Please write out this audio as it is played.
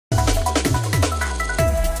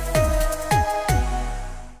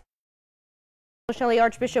Shelley,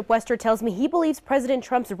 Archbishop Wester tells me he believes President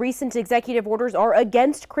Trump's recent executive orders are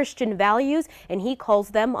against Christian values, and he calls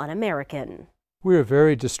them un-American. We are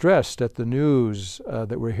very distressed at the news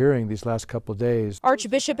that we're hearing these last couple of days.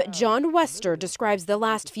 Archbishop John Wester describes the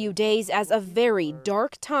last few days as a very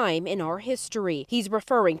dark time in our history. He's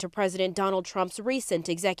referring to President Donald Trump's recent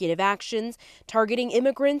executive actions targeting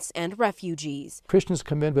immigrants and refugees. Christians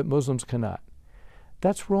come in, but Muslims cannot.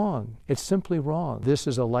 That's wrong. It's simply wrong. This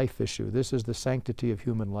is a life issue. This is the sanctity of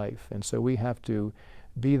human life. And so we have to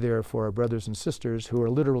be there for our brothers and sisters who are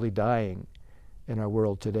literally dying in our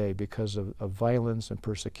world today because of violence and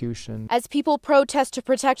persecution. As people protest to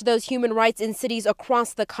protect those human rights in cities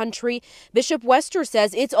across the country, Bishop Wester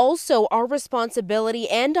says it's also our responsibility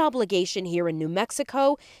and obligation here in New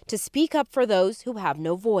Mexico to speak up for those who have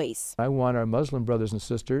no voice. I want our Muslim brothers and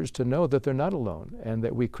sisters to know that they're not alone and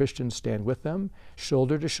that we Christians stand with them,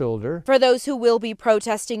 shoulder to shoulder. For those who will be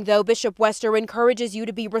protesting, though, Bishop Wester encourages you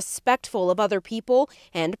to be respectful of other people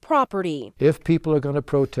and property. If people are going to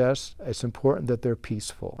protest, it's important that they're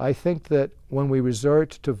peaceful. I think that when we resort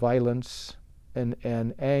to violence and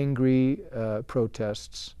angry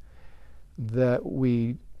protests, that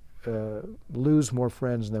we lose more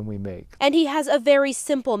friends than we make. And he has a very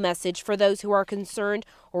simple message for those who are concerned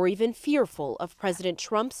or even fearful of President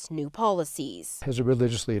Trump's new policies. As a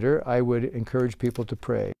religious leader, I would encourage people to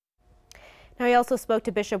pray. Now, he also spoke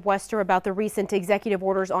to Bishop Wester about the recent executive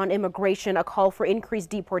orders on immigration, a call for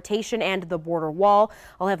increased deportation and the border wall.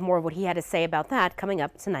 I'll have more of what he had to say about that coming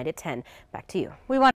up tonight at 10. Back to you.